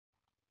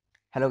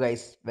Hello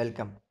guys,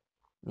 welcome.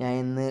 ഞാൻ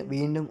ഇന്ന്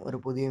വീണ്ടും ഒരു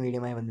പുതിയ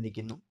വീഡിയോയുമായി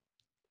വന്നിരിക്കുന്നു.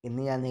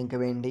 ഇന്ന് ഞാൻ നിങ്ങൾക്ക്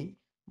വേണ്ടി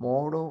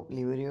മോഡോ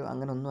ലിവറിയോ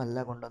അങ്ങനെ ഒന്നും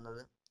അല്ല കൊണ്ടുവന്നത്.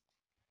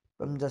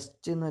 ഇപ്പം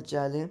ജസ്റ്റ് എന്ന്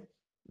വെച്ചാൽ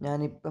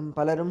ഞാനിപ്പം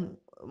പലരും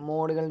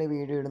മോഡുകളുടെ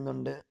വീഡിയോ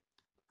ഇടുന്നുണ്ട്.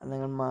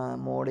 നിങ്ങൾ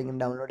മോഡ്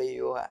ഇങ്ങനെ ഡൗൺലോഡ്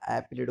ചെയ്യുക,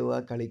 ആപ്പിലിടുക,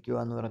 കളിക്കുക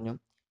എന്ന് പറഞ്ഞു.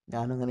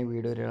 ഞാനും അങ്ങനെ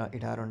വീഡിയോ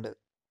ഇടാറുണ്ട്.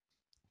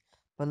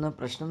 അപ്പം എന്നാൽ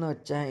പ്രശ്നം എന്ന്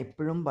വെച്ചാൽ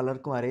ഇപ്പോഴും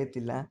പലർക്കും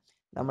അറിയത്തില്ല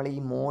നമ്മൾ ഈ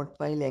മോഡ്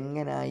ഫയൽ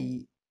എങ്ങനെയാണ് ഈ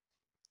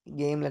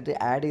ഗെയിമിലത്ത്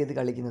ആഡ് ചെയ്ത്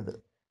കളിക്കുന്നത്.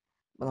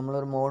 അപ്പോൾ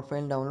നമ്മളൊരു മോഡ്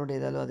ഫയൽ ഡൗൺലോഡ്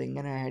ചെയ്താലും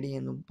അതെങ്ങനെ ആഡ്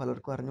ചെയ്യുമെന്നും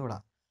പലർക്കും അറിഞ്ഞുകൂടാ.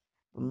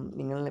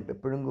 നിങ്ങൾ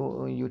എപ്പോഴും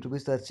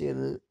യൂട്യൂബിൽ സെർച്ച്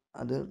ചെയ്ത്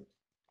അത്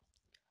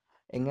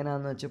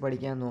എങ്ങനെയാണെന്ന് വെച്ച്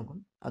പഠിക്കാൻ നോക്കും.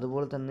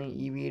 അതുപോലെ തന്നെ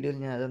ഈ വീഡിയോയിൽ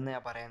ഞാൻ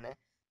അതെന്നെയാണ് പറയുന്നത്.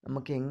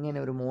 നമുക്ക് എങ്ങനെ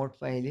ഒരു മോഡ്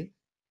ഫയൽ,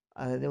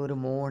 അതായത് ഒരു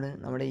മോഡ്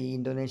നമ്മുടെ ഈ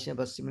ഇന്തോനേഷ്യ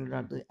ബസ്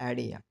സിമുലേറ്ററിനകത്ത്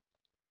ആഡ് ചെയ്യാം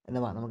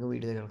എന്നവാ നമുക്ക്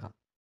വീഡിയോ കേൾക്കാം.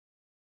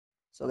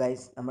 സോ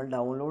ഗൈസ്, നമ്മൾ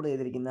ഡൗൺലോഡ്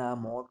ചെയ്തിരിക്കുന്ന ആ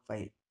മോഡ്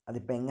ഫയൽ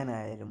അതിപ്പോൾ എങ്ങനെ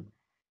ആയാലും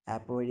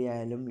ആപ്പ് വഴി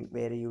ആയാലും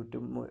വേറെ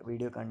യൂട്യൂബ്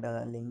വീഡിയോ കണ്ട്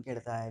ലിങ്ക്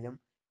എടുത്തായാലും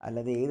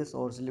അല്ലാതെ ഏത്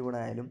സോഴ്സിലൂടെ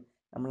ആയാലും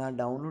നമ്മൾ ആ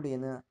ഡൗൺലോഡ്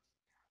ചെയ്യുന്ന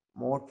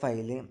മോഡ്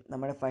ഫയൽ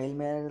നമ്മുടെ ഫയൽ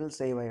മാനേജറിൽ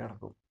സേവ് ആയി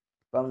കിടക്കും.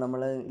 ഇപ്പം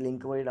നമ്മൾ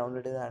ലിങ്ക് വഴി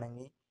ഡൗൺലോഡ്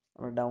ചെയ്തതാണെങ്കിൽ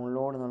നമ്മൾ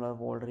ഡൗൺലോഡ് എന്നുള്ള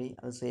ഫോൾഡറിൽ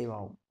അത് സേവ്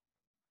ആവും.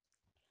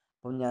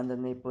 അപ്പം ഞാൻ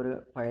തന്നെ ഇപ്പോൾ ഒരു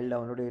ഫയൽ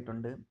ഡൗൺലോഡ്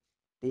ചെയ്തിട്ടുണ്ട്,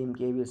 ടീം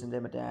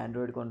KBSൻ്റെ മറ്റേ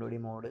ആൻഡ്രോയിഡ് കൊണ്ടുകൂടി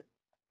മോഡ്.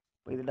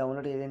 അപ്പോൾ ഇത്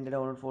ഡൗൺലോഡ് ചെയ്ത് എൻ്റെ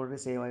ഡൗൺലോഡ്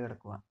ഫോൾഡറിൽ സേവ് ആയി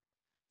കിടക്കുക.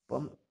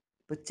 അപ്പം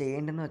ഇപ്പോൾ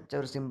ചെയ്യേണ്ടതെന്ന് വെച്ചാൽ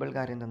ഒരു സിമ്പിൾ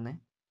കാര്യം തന്നെ.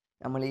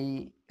 നമ്മൾ ഈ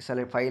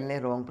ഫയലിനെ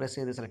പ്രസ്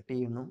ചെയ്ത് സെലക്ട്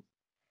ചെയ്യുന്നു.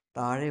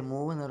 താഴെ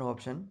മൂവ് എന്നൊരു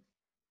ഓപ്ഷൻ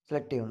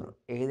സെലക്ട് ചെയ്യുന്നു.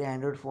 ഏത്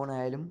ആൻഡ്രോയിഡ് ഫോൺ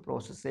ആയാലും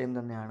പ്രോസസ്സ് സെയിം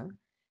തന്നെയാണ്.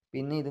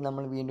 പിന്നെ ഇത്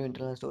നമ്മൾ വീണ്ടും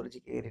ഇൻറ്റർണൽ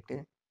സ്റ്റോറേജിൽ കയറിയിട്ട്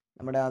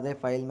നമ്മുടെ അതേ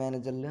ഫയൽ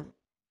മാനേജറിൽ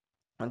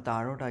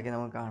താഴോട്ടാക്കി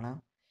നമുക്ക് കാണാം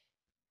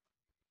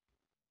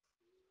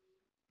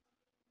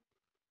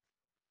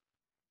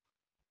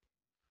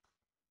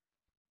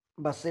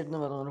ബസ്സിഡ് എന്ന്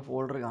പറഞ്ഞൊരു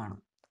ഫോൾഡർ കാണും.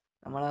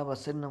 നമ്മൾ ആ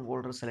ബസ്സിഡ് എന്ന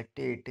ഫോൾഡർ സെലക്ട്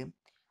ചെയ്തിട്ട്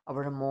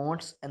അവിടെ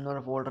മോഡ്സ്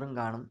എന്നൊരു ഫോൾഡറും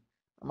കാണും.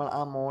 നമ്മൾ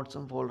ആ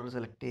മോഡ്സും ഫോൾഡർ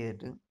സെലക്ട്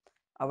ചെയ്തിട്ട്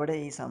അവിടെ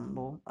ഈ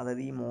സംഭവം,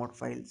 അതായത് ഈ മോഡ്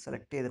ഫയൽ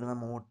സെലക്ട് ചെയ്തിരുന്ന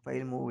മോഡ്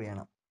ഫയൽ മൂവ്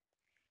ചെയ്യണം.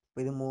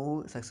 അപ്പോൾ ഇത്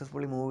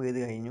സക്സസ്ഫുള്ളി മൂവ് ചെയ്ത്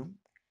കഴിഞ്ഞു.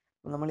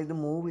 അപ്പോൾ നമ്മളിത്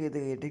മൂവ് ചെയ്ത്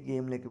കഴിഞ്ഞിട്ട്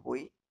ഗെയിമിലേക്ക്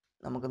പോയി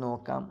നമുക്ക്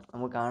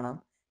കാണാം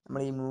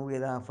നമ്മൾ ഈ മൂവ്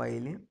ചെയ്ത ആ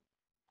ഫയല്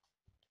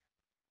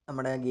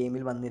നമ്മുടെ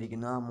ഗെയിമിൽ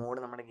വന്നിരിക്കുന്നു. ആ മോഡ്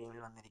നമ്മുടെ ഗെയിമിൽ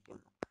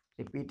വന്നിരിക്കുന്നു.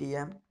 റിപ്പീറ്റ്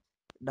ചെയ്യാം.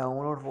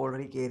 ഡൗൺലോഡ്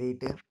ഫോൾഡറിൽ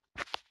കയറിയിട്ട്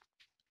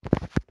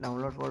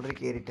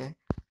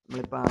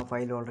നമ്മളിപ്പോൾ ആ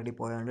ഫയൽ ഓൾറെഡി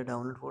പോയതുകൊണ്ട്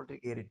ഡൗൺലോഡ്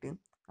ഫോൾഡറിൽ കയറിയിട്ട്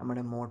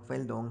നമ്മുടെ മോഡ്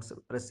ഫയൽ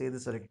പ്രസ് ചെയ്ത്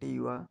സെലക്ട്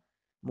ചെയ്യുക.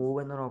 മൂവ്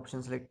എന്നൊരു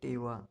ഓപ്ഷൻ സെലക്ട്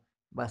ചെയ്യുക.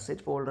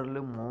 ബസ്സിഡ് ഫോൾഡറിൽ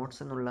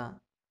മോഡ്സ് എന്നുള്ള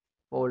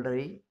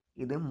ഫോൾഡറിൽ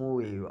ഇത്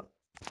മൂവ് ചെയ്യുക.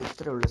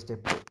 ഇത്രയുള്ള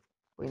സ്റ്റെപ്പ്.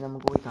 അപ്പോൾ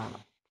നമുക്ക് പോയി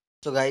കാണാം.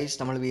 സോ ഗൈസ്,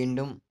 നമ്മൾ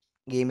വീണ്ടും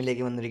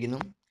ഗെയിമിലേക്ക് വന്നിരിക്കുന്നു.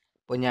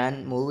 അപ്പോൾ ഞാൻ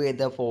മൂവ്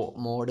ചെയ്ത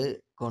മോഡ്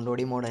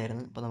കൊണ്ടോടി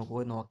മോഡായിരുന്നു. അപ്പോൾ നമുക്ക്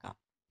പോയി നോക്കാം.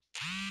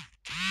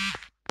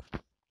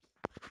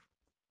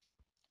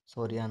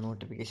 സോറി, ആ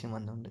നോട്ടിഫിക്കേഷൻ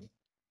വന്നുകൊണ്ട്.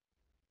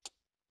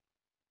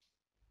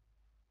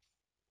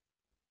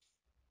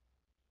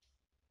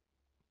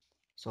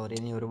 സോറി,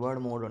 ഇനി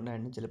ഒരുപാട് മോഡ്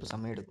ഉണ്ടായിരുന്നു, ചിലപ്പോൾ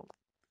സമയം എടുക്കും.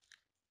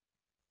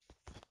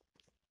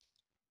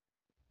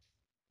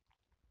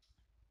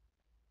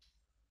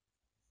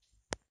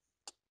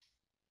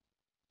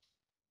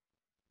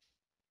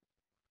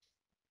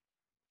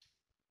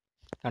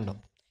 കണ്ടോ,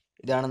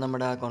 ഇതാണ്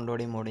നമ്മുടെ ആ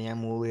കൊണ്ടോടി മോഡ്. ഞാൻ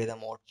മൂവ് ചെയ്ത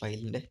മോഡ്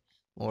ഫയലിൻ്റെ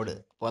മോഡ്.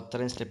 അപ്പോൾ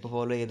അത്രയും സ്റ്റെപ്പ്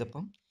ഫോളോ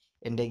ചെയ്തപ്പം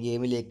എൻ്റെ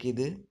ഗെയിമിലേക്ക്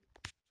ഇത്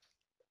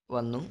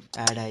വന്നു,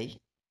 ആഡായി.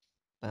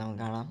 അപ്പോൾ നമുക്ക്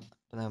കാണാം.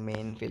 അപ്പോൾ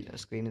മെയിൻ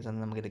സ്ക്രീനിൽ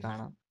തന്നെ നമുക്കിത്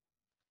കാണാം.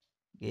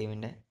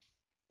 ഗെയിമിൻ്റെ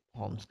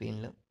ഹോം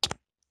സ്ക്രീനിൽ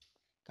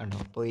കണ്ടോ.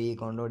 അപ്പോൾ ഈ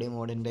കൊണ്ടോടി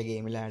മോഡിൻ്റെ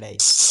ഗെയിമിൽ ആഡായി.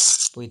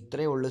 അപ്പോൾ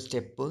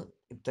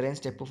ഇത്രയും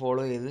സ്റ്റെപ്പ്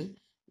ഫോളോ ചെയ്ത്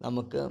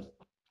നമുക്ക്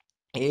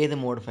ഏത്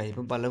മോഡ് ഫയൽ,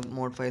 ഇപ്പം പല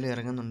മോഡ് ഫയലും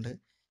ഇറങ്ങുന്നുണ്ട്.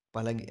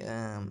 പല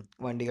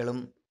വണ്ടികളും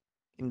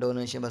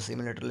ഇന്തോനേഷ്യ ബസ്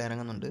സിമുലേറ്ററിൽ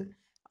ഇറങ്ങുന്നുണ്ട്.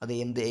 അത്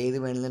ഏത്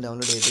വേണമെങ്കിലും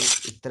ഡൗൺലോഡ് ചെയ്ത്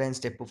ഇത്രയും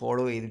സ്റ്റെപ്പ്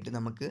ഫോളോ ചെയ്തിട്ട്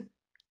നമുക്ക്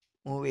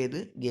മൂവ് ചെയ്ത്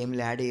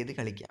ഗെയിമിൽ ആഡ് ചെയ്ത്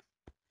കളിക്കാം.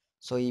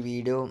 സോ ഈ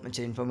വീഡിയോ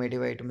ഇച്ചിരി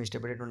ഇൻഫോർമേറ്റീവ് ആയിട്ടും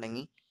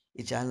ഇഷ്ടപ്പെട്ടിട്ടുണ്ടെങ്കിൽ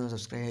ഈ ചാനൽ ഒന്ന്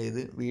സബ്സ്ക്രൈബ്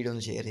ചെയ്ത് വീഡിയോ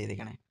ഒന്ന് ഷെയർ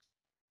ചെയ്തേക്കണേ.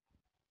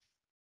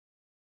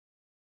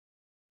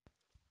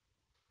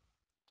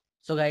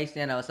 സോ ഗൈസ്,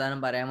 ഞാൻ അവസാനം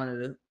പറയാൻ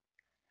വന്നത്,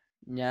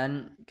 ഞാൻ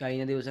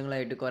കഴിഞ്ഞ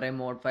ദിവസങ്ങളായിട്ട് കുറേ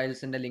മോഡ്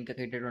ഫയൽസിൻ്റെ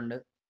ലിങ്കൊക്കെ ഇട്ടിട്ടുണ്ട്.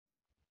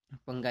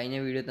 അപ്പം കഴിഞ്ഞ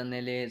വീഡിയോ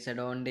തന്നതിൽ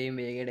സെഡോണിൻ്റെയും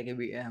വേഗയുടെയൊക്കെ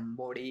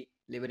ബോഡി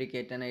ലിവറി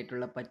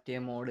കയറ്റാനായിട്ടുള്ള പറ്റിയ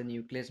മോഡ്,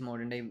 ന്യൂക്ലിയസ്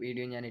മോഡിൻ്റെ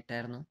വീഡിയോ ഞാൻ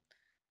ഇട്ടായിരുന്നു.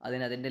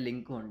 അതിൻ്റെ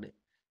ലിങ്കും ഉണ്ട്.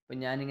 അപ്പം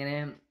ഞാനിങ്ങനെ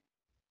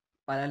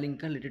പല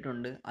ലിങ്കുകൾ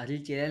ഇട്ടിട്ടുണ്ട്. അതിൽ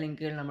ചില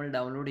ലിങ്കുകൾ നമ്മൾ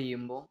ഡൗൺലോഡ്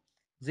ചെയ്യുമ്പോൾ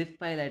സിപ്പ്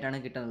ഫയലായിട്ടാണ്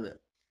കിട്ടുന്നത്.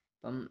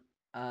 ഇപ്പം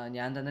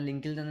ഞാൻ തന്ന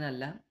ലിങ്കിൽ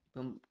തന്നെയല്ല,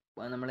 ഇപ്പം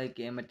നമ്മൾ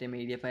മറ്റേ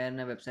മീഡിയ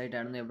ഫയറിൻ്റെ വെബ്സൈറ്റ്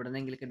ആണെന്ന്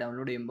എവിടെന്നെങ്കിലൊക്കെ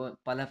ഡൗൺലോഡ് ചെയ്യുമ്പോൾ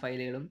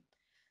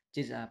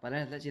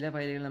ചില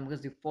ഫയലുകൾ നമുക്ക്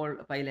സിപ്പ്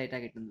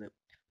ഫയലായിട്ടാണ് കിട്ടുന്നത്.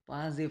 അപ്പോൾ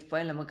ആ സിപ്പ്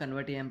ഫയൽ നമുക്ക്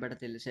കൺവേർട്ട് ചെയ്യാൻ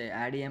പറ്റത്തില്ല,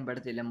 ആഡ് ചെയ്യാൻ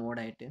പറ്റത്തില്ല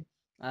മോഡായിട്ട്.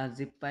 ആ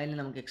സിപ്പ് ഫയൽ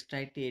നമുക്ക്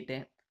എക്സ്ട്രാക്ട് ചെയ്തിട്ട്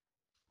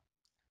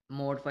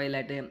മോഡ്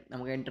ഫയലായിട്ട്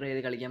നമുക്ക് എൻ്റർ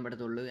ചെയ്ത് കളിക്കാൻ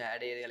പറ്റത്തുള്ളൂ,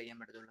 ആഡ് ചെയ്ത് കളിക്കാൻ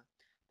പറ്റത്തുള്ളൂ.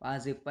 അപ്പോൾ ആ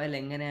സിപ്പ് ഫയൽ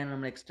എങ്ങനെയാണ്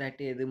നമ്മൾ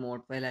എക്സ്ട്രാക്ട് ചെയ്ത്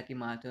മോഡ് ഫയലാക്കി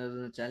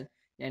മാറ്റുന്നതെന്ന് വെച്ചാൽ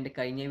ഞാൻ എൻ്റെ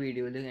കഴിഞ്ഞ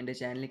വീഡിയോയിൽ, എൻ്റെ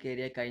ചാനലിൽ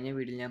കയറിയ കഴിഞ്ഞ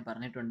വീഡിയോയിൽ ഞാൻ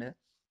പറഞ്ഞിട്ടുണ്ട്.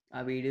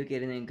 ആ വീഡിയോ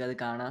കയറി നിങ്ങൾക്കത്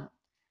കാണാം.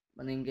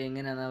 അപ്പോൾ നിങ്ങൾക്ക്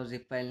എങ്ങനെയാണ് ആ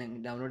സിപ്പ് ഫയൽ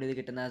ഡൗൺലോഡ് ചെയ്ത്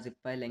കിട്ടുന്ന ആ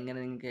സിപ്പ് ഫയൽ എങ്ങനെ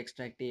നിങ്ങൾക്ക്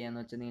എക്സ്ട്രാക്ട്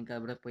ചെയ്യാമെന്ന് വെച്ചാൽ നിങ്ങൾക്ക്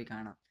അവിടെ പോയി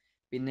കാണാം.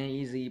 പിന്നെ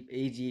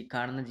ഈ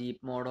കാണുന്ന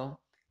ജീപ്പ് മോഡോ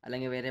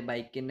അല്ലെങ്കിൽ വേറെ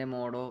ബൈക്കിൻ്റെ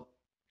മോഡോ,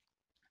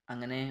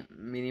 അങ്ങനെ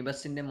മിനി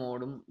ബസ്സിൻ്റെ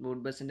മോഡും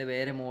റൂട്ട് ബസ്സിൻ്റെ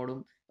വേറെ മോഡും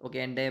ഒക്കെ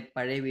എൻ്റെ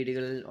പഴയ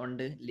വീഡിയോകളിൽ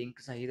ഉണ്ട്,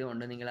 ലിങ്ക്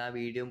സഹിതമുണ്ട്. നിങ്ങൾ ആ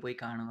വീഡിയോ പോയി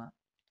കാണുക.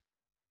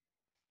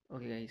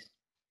 Okay guys.